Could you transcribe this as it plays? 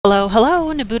Hello,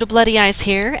 hello, Nabuta Bloody Eyes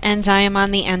here, and I am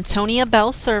on the Antonia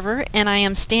Bell server, and I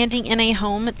am standing in a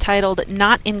home titled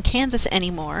Not in Kansas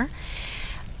Anymore.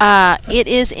 It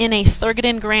is in a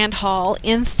Thurgood Grand Hall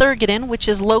in Thurgood, which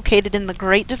is located in the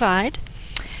Great Divide.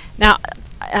 Now,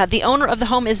 the owner of the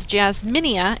home is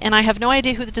Jasminia, and I have no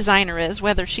idea who the designer is,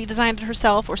 whether she designed it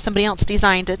herself or somebody else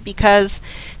designed it, because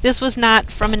this was not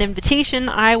from an invitation.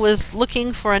 I was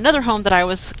looking for another home that I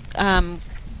was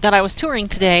touring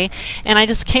today, and I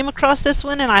just came across this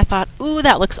one and I thought, ooh,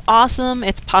 that looks awesome.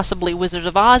 It's possibly Wizard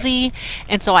of Ozzy,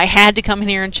 and so I had to come in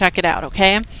here and check it out,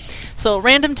 okay? So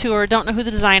random tour, don't know who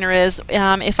the designer is.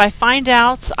 If I find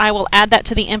out, I will add that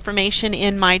to the information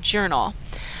in my journal.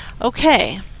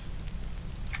 Okay,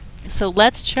 so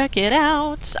let's check it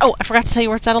out. Oh, I forgot to tell you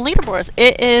where it's at on leaderboards.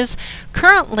 It is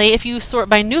currently, if you sort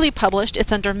by newly published,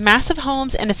 it's under Massive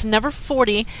Homes, and it's number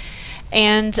 40.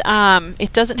 And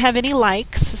it doesn't have any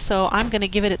likes, so I'm going to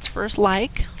give it its first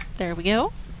like. There we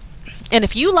go. And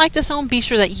if you like this home, be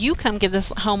sure that you come give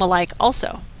this home a like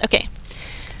also. Okay,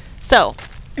 so,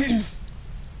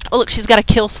 oh look, she's got a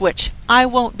kill switch. I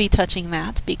won't be touching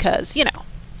that because, you know,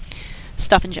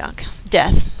 stuff and junk.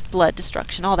 Death, blood,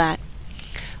 destruction, all that.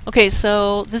 Okay,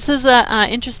 so this is a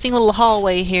interesting little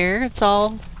hallway here. It's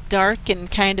all dark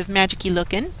and kind of magic-y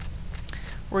looking.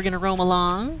 We're going to roam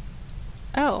along.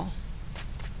 Oh.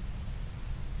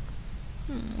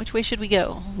 Which way should we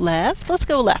go? Left? Let's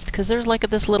go left, because there's like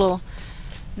this little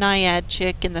naiad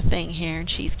chick in the thing here, and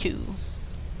she's cool.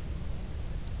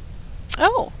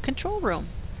 Oh, control room.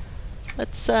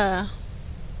 Let's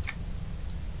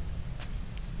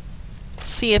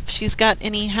see if she's got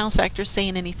any house actors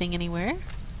saying anything anywhere.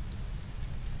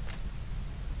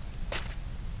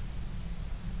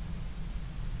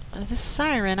 This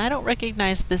siren, I don't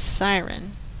recognize this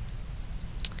siren.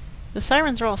 The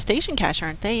sirens are all station cash,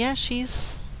 aren't they? Yeah,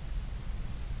 she's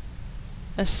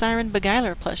a Siren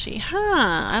Beguiler plushie. Huh,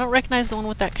 I don't recognize the one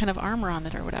with that kind of armor on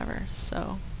it or whatever,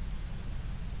 so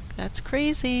that's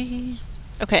crazy.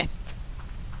 Okay.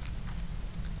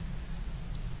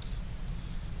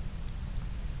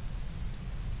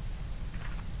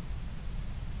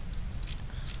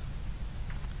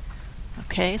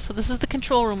 Okay, so this is the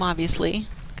control room, obviously.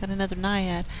 Got another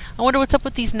naiad. I wonder what's up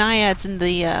with these naiads in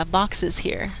the boxes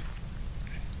here.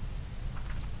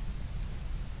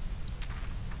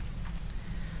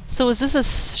 So is this a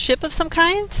ship of some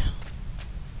kind?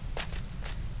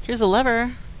 Here's a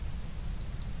lever.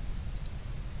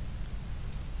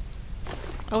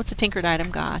 Oh, it's a tinkered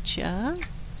item. Gotcha.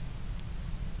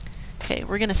 Okay,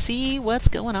 we're gonna see what's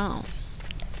going on.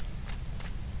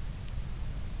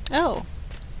 Oh,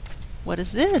 what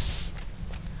is this?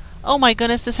 Oh my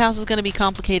goodness, this house is gonna be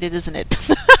complicated, isn't it?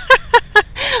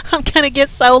 I'm gonna get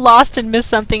so lost and miss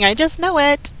something. I just know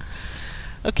it.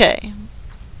 Okay.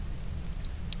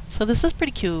 So this is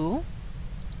pretty cool.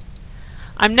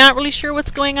 I'm not really sure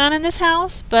what's going on in this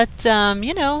house, but,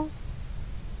 you know,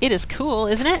 it is cool,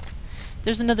 isn't it?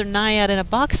 There's another naiad in a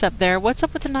box up there. What's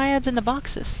up with the naiads in the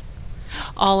boxes?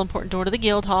 All-important door to the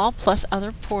guild hall, plus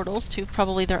other portals to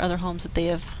probably their other homes that they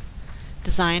have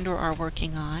designed or are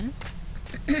working on.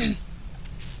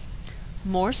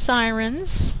 More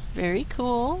sirens. Very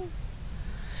cool.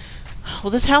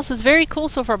 Well, this house is very cool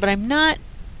so far, but I'm not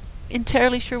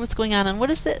entirely sure what's going on. And what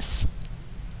is this?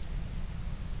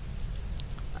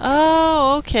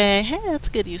 Oh, okay. Hey, that's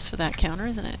good use for that counter,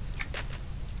 isn't it?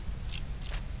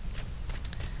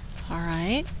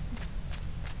 Alright.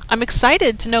 I'm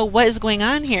excited to know what is going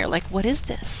on here. Like, what is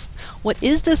this? What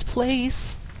is this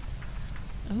place?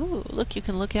 Ooh, look, you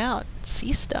can look out,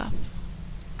 see stuff.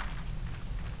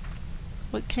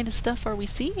 What kind of stuff are we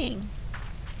seeing?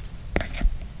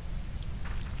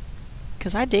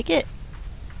 Because I dig it.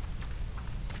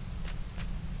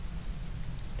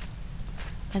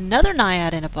 Another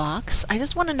naiad in a box. I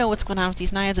just want to know what's going on with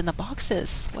these naiads in the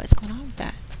boxes. What's going on with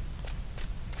that?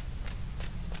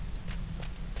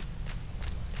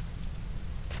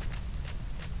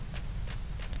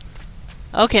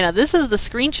 Okay, now this is the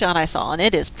screenshot I saw, and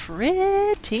it is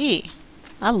pretty.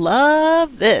 I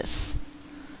love this.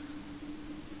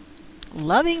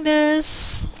 Loving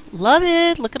this. Love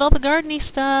it. Look at all the gardening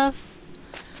stuff.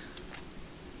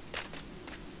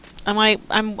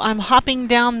 I'm hopping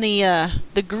down the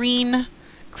green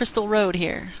crystal road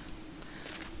here.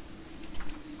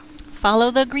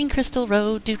 Follow the green crystal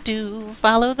road, doo doo.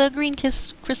 Follow the green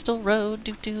crystal road,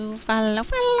 doo doo. Follow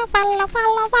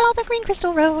the green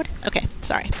crystal road. Okay,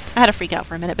 sorry. I had to freak out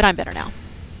for a minute, but I'm better now.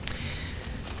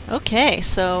 Okay,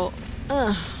 so,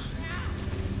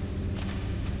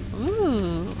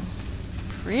 ooh,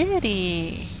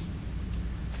 pretty.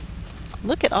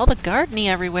 Look at all the gardening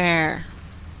everywhere.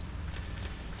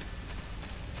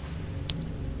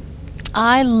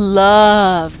 I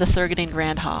love the Thurgadane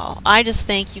Grand Hall. I just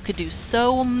think you could do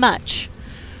so much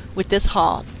with this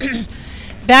hall.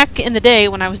 Back in the day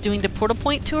when I was doing the Portal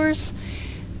Point tours,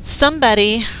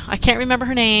 somebody, I can't remember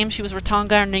her name, she was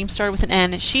Ratonga, her name started with an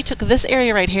N, she took this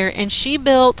area right here and she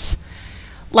built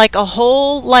like a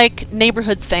whole like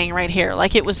neighborhood thing right here.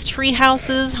 Like it was tree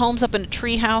houses, homes up in a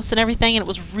tree house and everything, and it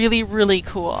was really, really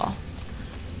cool.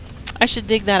 I should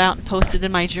dig that out and post it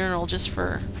in my journal just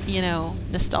for, you know,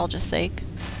 nostalgia's sake.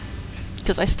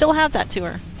 Because I still have that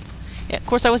tour. Yeah, of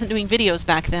course I wasn't doing videos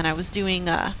back then, I was doing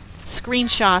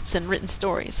screenshots and written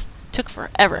stories. Took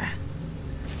forever.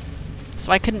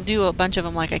 So I couldn't do a bunch of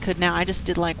them like I could now. I just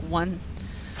did like one,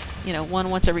 you know,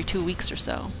 one once every 2 weeks or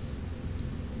so.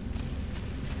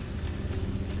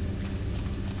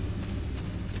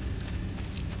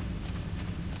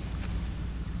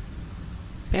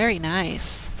 Very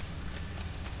nice.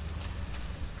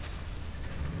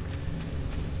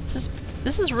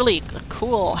 This is really a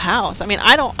cool house. I mean,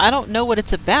 I don't know what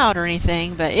it's about or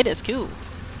anything, but it is cool.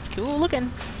 It's cool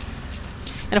looking.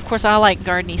 And of course I like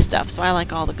gardeny stuff, so I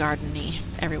like all the gardeny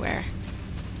everywhere.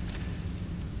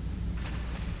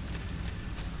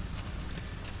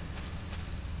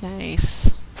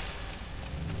 Nice.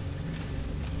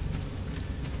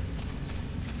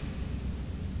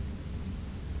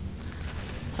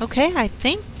 Okay, I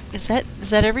think is that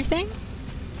everything?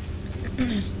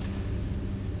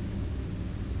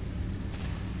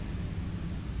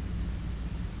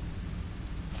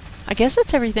 I guess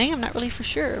that's everything. I'm not really for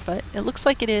sure, but it looks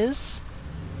like it is.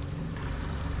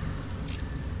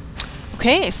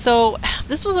 Okay, so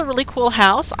this was a really cool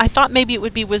house. I thought maybe it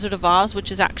would be Wizard of Oz,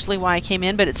 which is actually why I came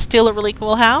in, but it's still a really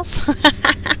cool house.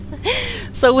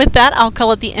 So with that, I'll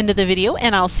call it the end of the video,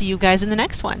 and I'll see you guys in the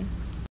next one.